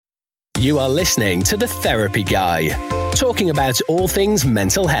You are listening to The Therapy Guy, talking about all things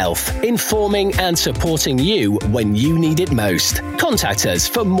mental health, informing and supporting you when you need it most. Contact us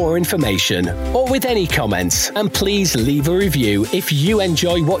for more information or with any comments, and please leave a review if you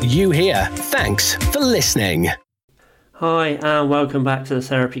enjoy what you hear. Thanks for listening. Hi and welcome back to The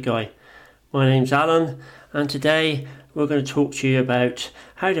Therapy Guy. My name's Alan, and today we're going to talk to you about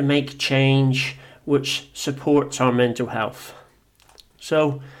how to make change which supports our mental health.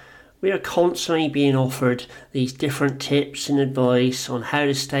 So, we are constantly being offered these different tips and advice on how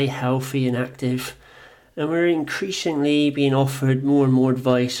to stay healthy and active, and we're increasingly being offered more and more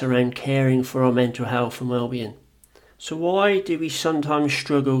advice around caring for our mental health and well-being. So why do we sometimes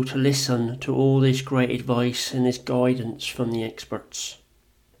struggle to listen to all this great advice and this guidance from the experts?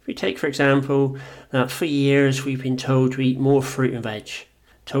 If we take, for example, that for years we've been told to eat more fruit and veg,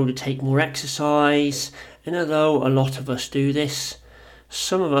 told to take more exercise, and although a lot of us do this,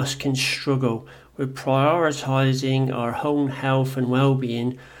 some of us can struggle with prioritising our own health and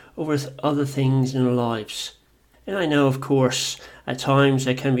well-being over other things in our lives. And I know, of course, at times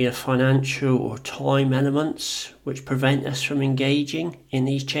there can be a financial or time elements which prevent us from engaging in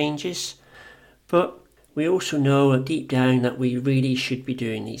these changes, but we also know deep down that we really should be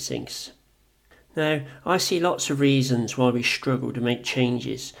doing these things. Now, I see lots of reasons why we struggle to make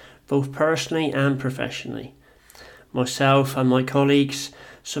changes, both personally and professionally. Myself and my colleagues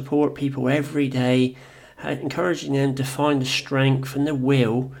support people every day, encouraging them to find the strength and the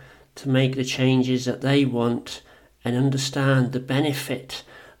will to make the changes that they want and understand the benefit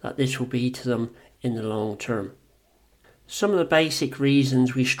that this will be to them in the long term. Some of the basic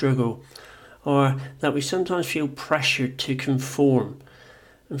reasons we struggle are that we sometimes feel pressured to conform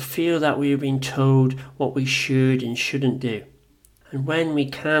and feel that we are being told what we should and shouldn't do. And when we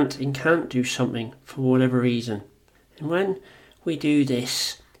can't do something for whatever reason. And when we do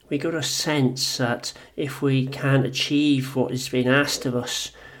this, we got a sense that if we can't achieve what is being asked of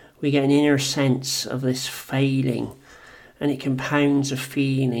us, we get an inner sense of this failing, and it compounds the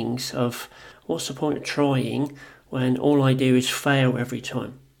feelings of what's the point of trying when all I do is fail every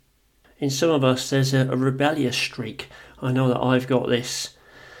time. In some of us there's a rebellious streak. I know that I've got this,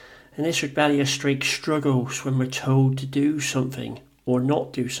 and this rebellious streak struggles when we're told to do something or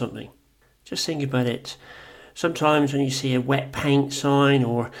not do something. Just think about it. Sometimes when you see a wet paint sign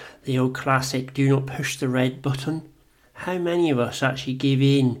or the old classic do not push the red button, how many of us actually give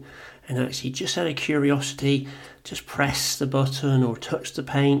in and actually just out of curiosity just press the button or touch the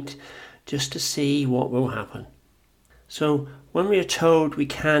paint just to see what will happen? So when we are told we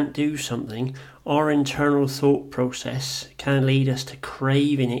can't do something, our internal thought process can lead us to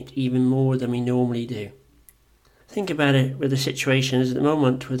craving it even more than we normally do. Think about it with the situation as at the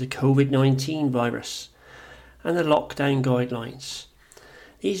moment with the COVID-19 virus and the lockdown guidelines.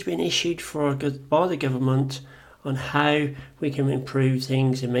 These have been issued by the government on how we can improve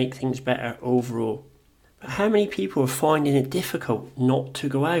things and make things better overall. But how many people are finding it difficult not to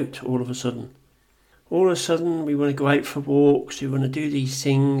go out all of a sudden? All of a sudden we want to go out for walks, we want to do these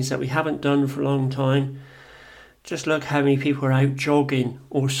things that we haven't done for a long time. Just look how many people are out jogging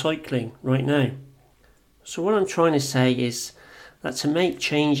or cycling right now. So what I'm trying to say is that to make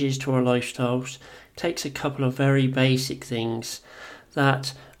changes to our lifestyles takes a couple of very basic things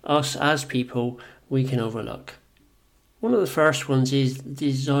that us as people we can overlook. One of the first ones is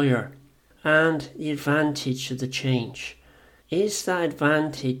desire and the advantage of the change. Is that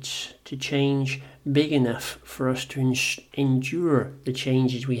advantage to change big enough for us to endure the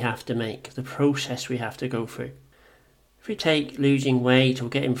changes we have to make, the process we have to go through? If we take losing weight or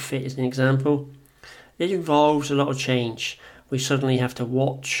getting fit as an example, it involves a lot of change. We suddenly have to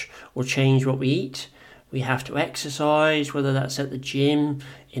watch or change what we eat. We have to exercise, whether that's at the gym,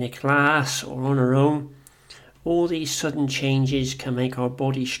 in a class or on our own. All these sudden changes can make our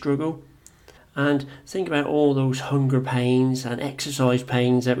body struggle. And think about all those hunger pains and exercise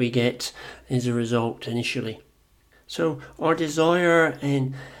pains that we get as a result initially. So our desire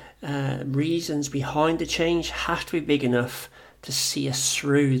and reasons behind the change have to be big enough to see us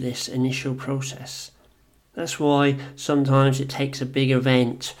through this initial process. That's why sometimes it takes a big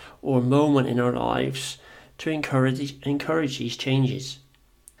event or moment in our lives to encourage these changes.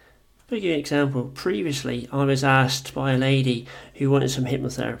 For an example, previously I was asked by a lady who wanted some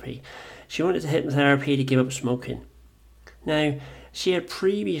hypnotherapy. She wanted the hypnotherapy to give up smoking. Now, she had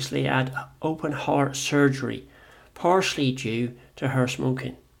previously had open heart surgery, partially due to her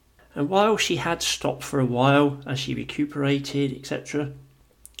smoking. And while she had stopped for a while as she recuperated, etc.,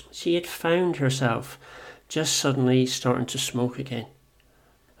 she had found herself just suddenly starting to smoke again.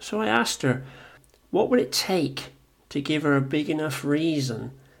 So I asked her, what would it take to give her a big enough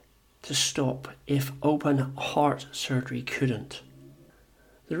reason to stop if open heart surgery couldn't.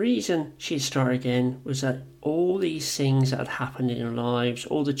 The reason she started again was that all these things that had happened in her lives,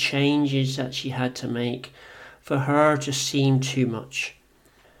 all the changes that she had to make, for her just seemed too much.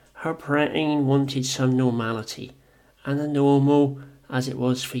 Her brain wanted some normality, and the normal, as it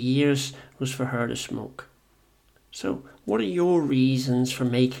was for years, was for her to smoke. So, what are your reasons for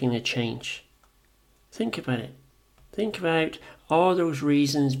making a change? Think about it. Think about, are those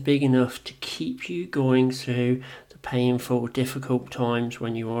reasons big enough to keep you going through the painful, difficult times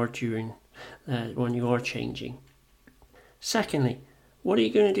when you are changing? Secondly, what are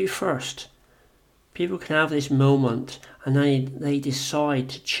you going to do first? People can have this moment and they decide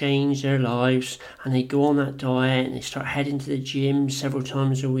to change their lives and they go on that diet and they start heading to the gym several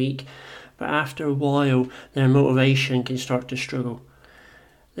times a week. But after a while, their motivation can start to struggle.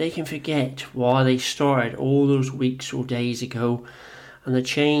 They can forget why they started all those weeks or days ago, and the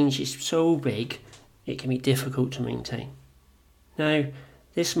change is so big it can be difficult to maintain. Now,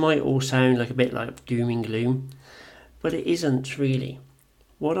 this might all sound like a bit like doom and gloom, but it isn't really.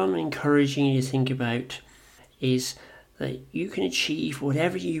 What I'm encouraging you to think about is that you can achieve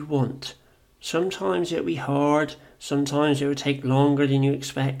whatever you want. Sometimes it'll be hard, sometimes it will take longer than you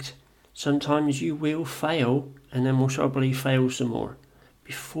expect, sometimes you will fail and then most probably fail some more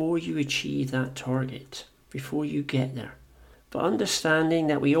before you achieve that target, before you get there. But understanding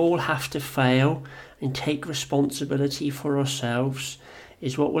that we all have to fail and take responsibility for ourselves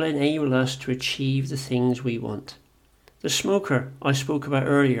is what will enable us to achieve the things we want. The smoker I spoke about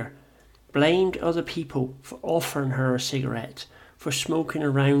earlier blamed other people for offering her a cigarette, for smoking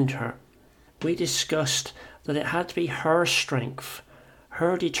around her. We discussed that it had to be her strength,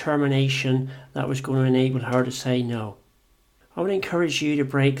 her determination that was going to enable her to say no. I would encourage you to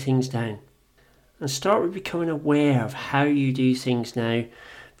break things down and start with becoming aware of how you do things now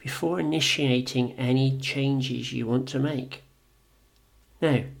before initiating any changes you want to make.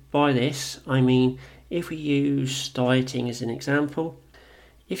 Now, by this, I mean if we use dieting as an example,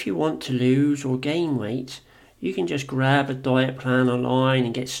 if you want to lose or gain weight, you can just grab a diet plan online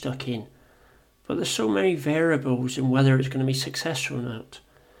and get stuck in. But there's so many variables in whether it's going to be successful or not.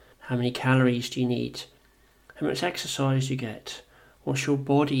 How many calories do you need? How much exercise do you get? What's your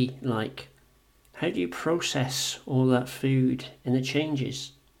body like? How do you process all that food and the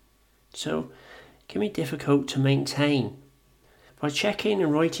changes? So it can be difficult to maintain. By checking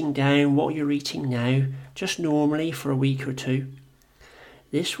and writing down what you're eating now, just normally for a week or two,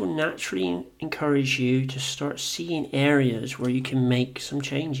 this will naturally encourage you to start seeing areas where you can make some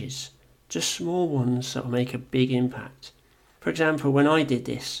changes, just small ones that will make a big impact. For example, when I did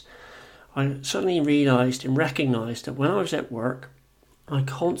this, I suddenly realised and recognised that when I was at work, I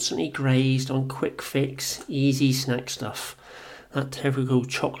constantly grazed on quick fix, easy snack stuff, that typical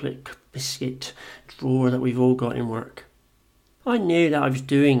chocolate biscuit drawer that we've all got in work. I knew that I was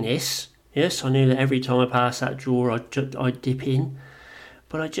doing this. Yes, I knew that every time I passed that drawer I'd dip in,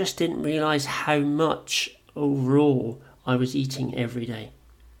 but I just didn't realise how much overall I was eating every day,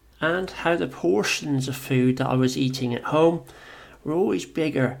 and how the portions of food that I was eating at home were always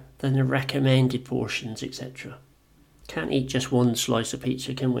bigger than the recommended portions, etc. Can't eat just one slice of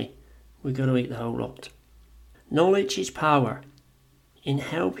pizza, can we? We've got to eat the whole lot. Knowledge is power in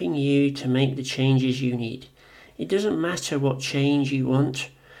helping you to make the changes you need. It doesn't matter what change you want.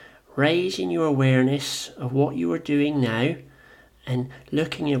 Raising your awareness of what you are doing now and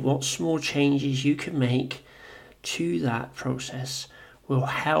looking at what small changes you can make to that process will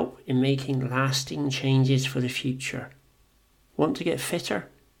help in making lasting changes for the future. Want to get fitter?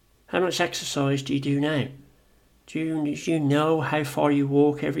 How much exercise do you do now? Do you know how far you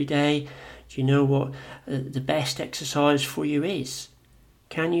walk every day? Do you know what the best exercise for you is?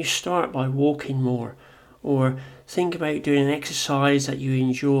 Can you start by walking more? Or think about doing an exercise that you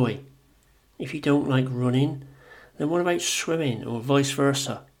enjoy. If you don't like running, then what about swimming or vice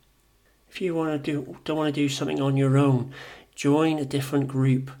versa? If you don't want to do something on your own, join a different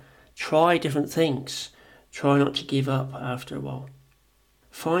group. Try different things. Try not to give up after a while.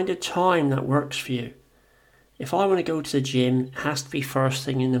 Find a time that works for you. If I want to go to the gym, it has to be first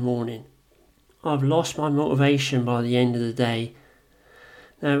thing in the morning. I've lost my motivation by the end of the day.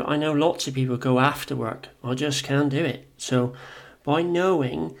 Now, I know lots of people go after work. I just can't do it. So, by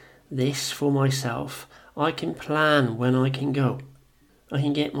knowing this for myself, I can plan when I can go. I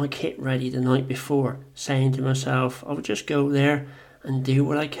can get my kit ready the night before, saying to myself, I'll just go there and do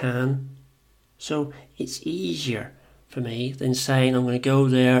what I can. So, it's easier for me than saying I'm going to go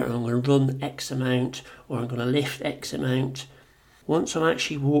there and I'm going to run X amount or I'm going to lift X amount. Once I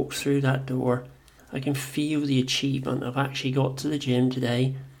actually walk through that door, I can feel the achievement. I've actually got to the gym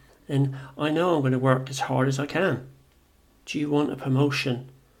today then I know I'm going to work as hard as I can. Do you want a promotion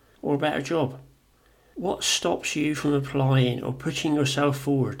or a better job? What stops you from applying or putting yourself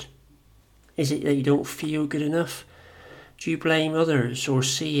forward? Is it that you don't feel good enough? Do you blame others or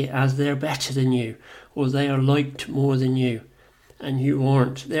see it as they're better than you, or they are liked more than you, and you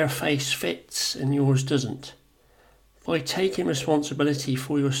aren't? Their face fits and yours doesn't. By taking responsibility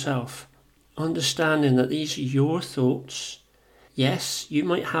for yourself, understanding that these are your thoughts, yes, you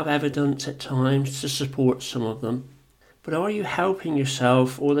might have evidence at times to support some of them, but are you helping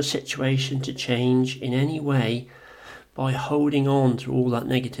yourself or the situation to change in any way by holding on to all that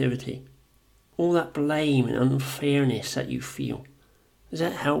negativity? All that blame and unfairness that you feel? Is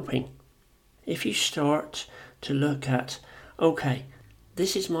that helping? If you start to look at, okay,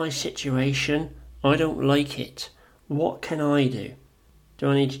 this is my situation, I don't like it, what can I do? Do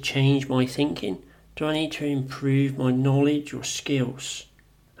I need to change my thinking? Do I need to improve my knowledge or skills?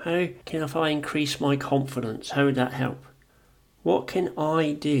 How can I increase my confidence? How would that help? What can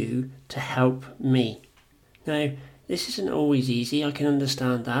I do to help me? Now, this isn't always easy, I can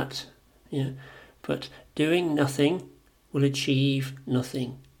understand that, but doing nothing will achieve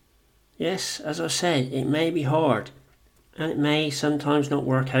nothing. Yes, as I said, it may be hard, and it may sometimes not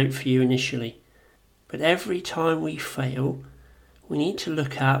work out for you initially, but every time we fail, we need to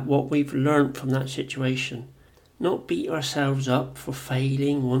look at what we've learnt from that situation, not beat ourselves up for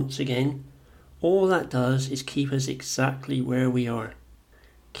failing once again. All that does is keep us exactly where we are.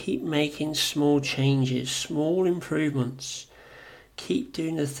 Keep making small changes, small improvements. Keep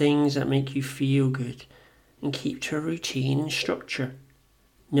doing the things that make you feel good, and keep to a routine and structure.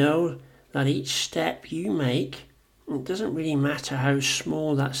 Know that each step you make, it doesn't really matter how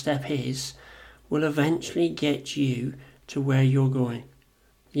small that step is, will eventually get you to where you're going.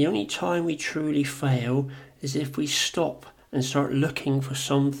 The only time we truly fail is if we stop and start looking for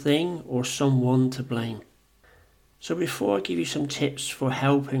something or someone to blame. So before I give you some tips for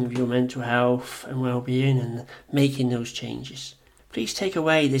helping with your mental health and well-being and making those changes, please take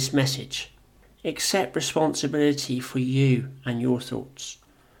away this message. Accept responsibility for you and your thoughts.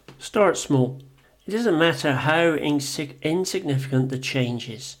 Start small. It doesn't matter how insignificant the change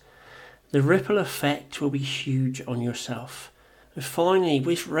is. The ripple effect will be huge on yourself. And finally,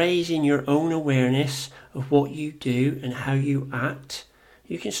 with raising your own awareness of what you do and how you act,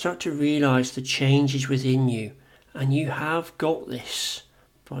 you can start to realise the changes within you. And you have got this.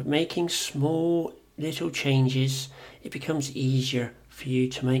 By making small little changes, it becomes easier for you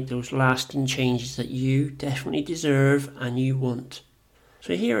to make those lasting changes that you definitely deserve and you want.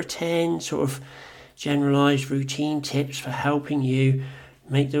 So here are 10 sort of generalised routine tips for helping you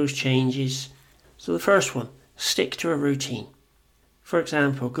make those changes. So the first one, stick to a routine. For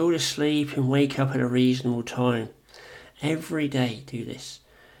example, go to sleep and wake up at a reasonable time. Every day do this.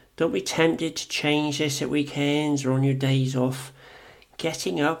 Don't be tempted to change this at weekends or on your days off.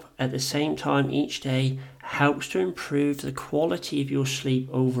 Getting up at the same time each day helps to improve the quality of your sleep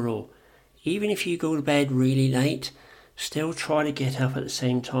overall. Even if you go to bed really late, still try to get up at the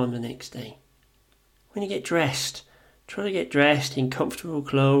same time the next day. When you get dressed, try to get dressed in comfortable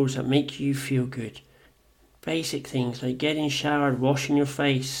clothes that make you feel good. Basic things like getting showered, washing your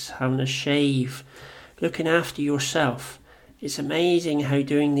face, having a shave, looking after yourself. It's amazing how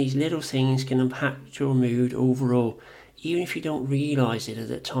doing these little things can impact your mood overall, even if you don't realise it at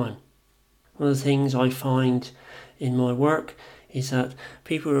the time. One of the things I find in my work is that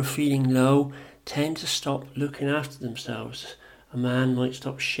people who are feeling low tend to stop looking after themselves. A man might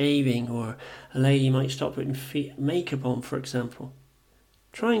stop shaving, or a lady might stop putting makeup on, for example.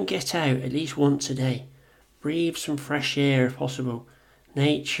 Try and get out at least once a day. Breathe some fresh air if possible.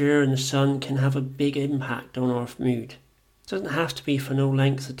 Nature and the sun can have a big impact on our mood. It doesn't have to be for no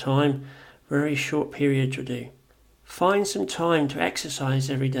length of time, very short periods will do. Find some time to exercise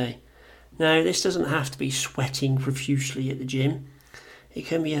every day. Now, this doesn't have to be sweating profusely at the gym. It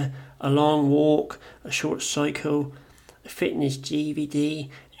can be a long walk, a short cycle, a fitness DVD.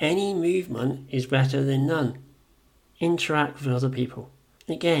 Any movement is better than none. Interact with other people.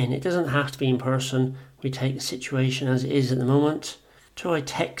 Again, it doesn't have to be in person. We take the situation as it is at the moment. Try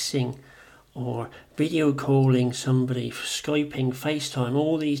texting or video calling somebody, Skyping, FaceTime,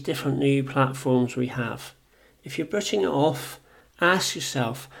 all these different new platforms we have. If you're putting it off, ask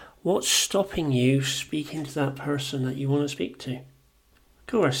yourself, what's stopping you speaking to that person that you want to speak to? Of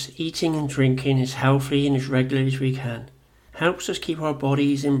course, eating and drinking as healthy and as regular as we can helps us keep our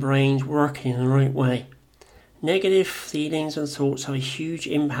bodies and brains working in the right way. Negative feelings and thoughts have a huge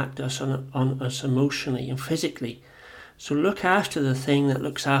impact on us emotionally and physically. So look after the thing that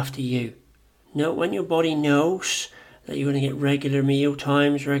looks after you. Know when your body knows that you're going to get regular meal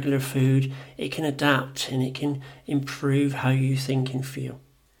times, regular food. It can adapt and it can improve how you think and feel.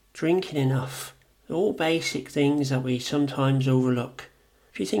 Drinking enough. All basic things that we sometimes overlook.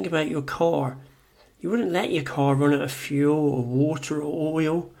 If you think about your car, you wouldn't let your car run out of fuel or water or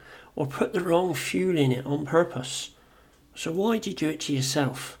oil or put the wrong fuel in it on purpose. So why do you do it to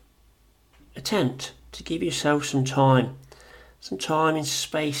yourself? Attempt to give yourself some time and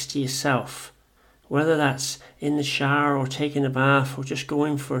space to yourself. Whether that's in the shower or taking a bath or just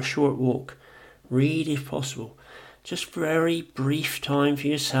going for a short walk. Read if possible. Just very brief time for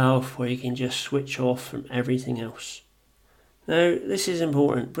yourself where you can just switch off from everything else. Now, this is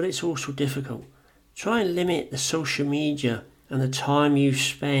important, but it's also difficult. Try and limit the social media and the time you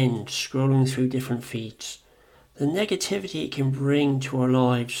spend scrolling through different feeds. The negativity it can bring to our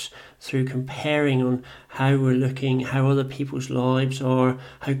lives through comparing on how we're looking, how other people's lives are,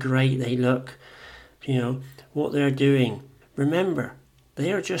 how great they look, what they're doing. Remember,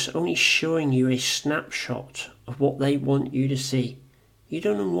 they are just only showing you a snapshot of what they want you to see. You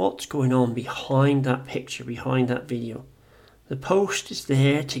don't know what's going on behind that picture, behind that video. The post is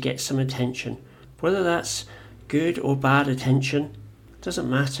there to get some attention. Whether that's good or bad attention, doesn't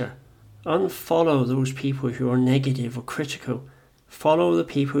matter. Unfollow those people who are negative or critical. Follow the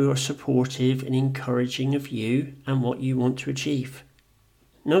people who are supportive and encouraging of you and what you want to achieve.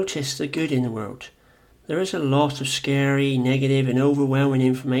 Notice the good in the world. There is a lot of scary, negative and overwhelming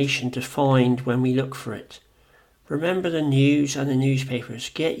information to find when we look for it. Remember the news and the newspapers.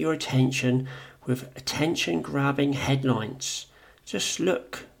 Get your attention with attention-grabbing headlines. Just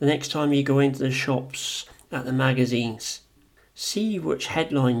look the next time you go into the shops at the magazines. See which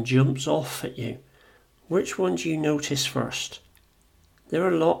headline jumps off at you. Which one do you notice first? There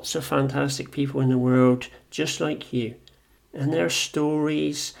are lots of fantastic people in the world just like you. And there are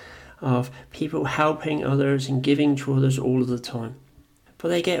stories of people helping others and giving to others all of the time. But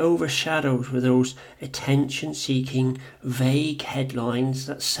they get overshadowed with those attention-seeking, vague headlines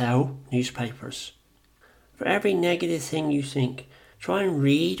that sell newspapers. For every negative thing you think, try and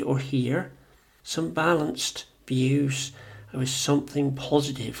read or hear some balanced views with something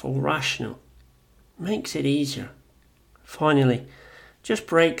positive or rational. Makes it easier. Finally, just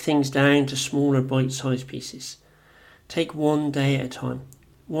break things down to smaller bite-sized pieces. Take one day at a time,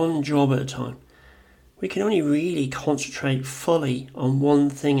 one job at a time. We can only really concentrate fully on one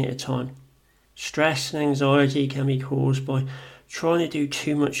thing at a time. Stress and anxiety can be caused by trying to do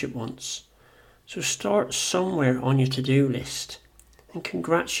too much at once. So start somewhere on your to-do list and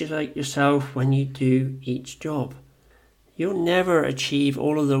congratulate yourself when you do each job. You'll never achieve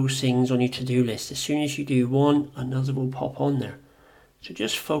all of those things on your to-do list. As soon as you do one, another will pop on there. So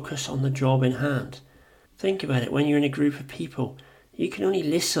just focus on the job in hand. Think about it, when you're in a group of people, you can only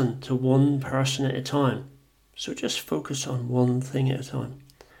listen to one person at a time. So just focus on one thing at a time.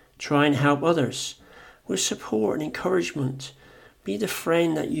 Try and help others with support and encouragement. Be the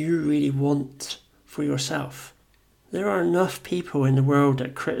friend that you really want for yourself. There are enough people in the world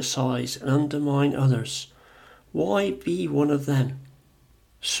that criticise and undermine others. Why be one of them?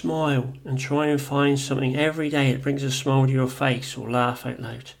 Smile and try and find something every day that brings a smile to your face or laugh out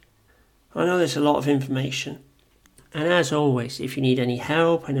loud. I know there's a lot of information. And as always, if you need any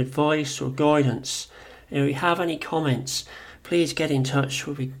help and advice or guidance, and if you have any comments, please get in touch. It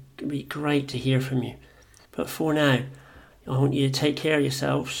would be great to hear from you. But for now, I want you to take care of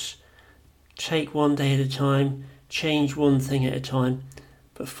yourselves. Take one day at a time. Change one thing at a time.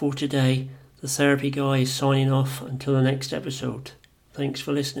 But for today, the Therapy Guy is signing off until the next episode. Thanks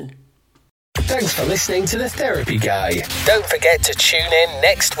for listening. Thanks for listening to The Therapy Guy. Don't forget to tune in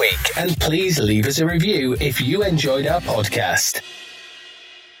next week and please leave us a review if you enjoyed our podcast.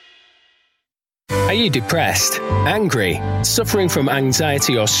 Are you depressed, angry, suffering from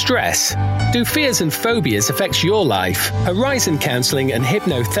anxiety or stress? Do fears and phobias affect your life? Horizon Counselling and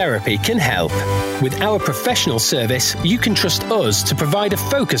Hypnotherapy can help. With our professional service, you can trust us to provide a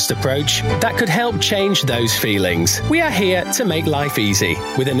focused approach that could help change those feelings. We are here to make life easy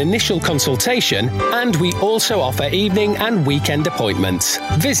with an initial consultation, and we also offer evening and weekend appointments.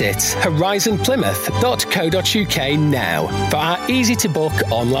 Visit horizonplymouth.co.uk now for our easy-to-book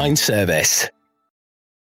online service.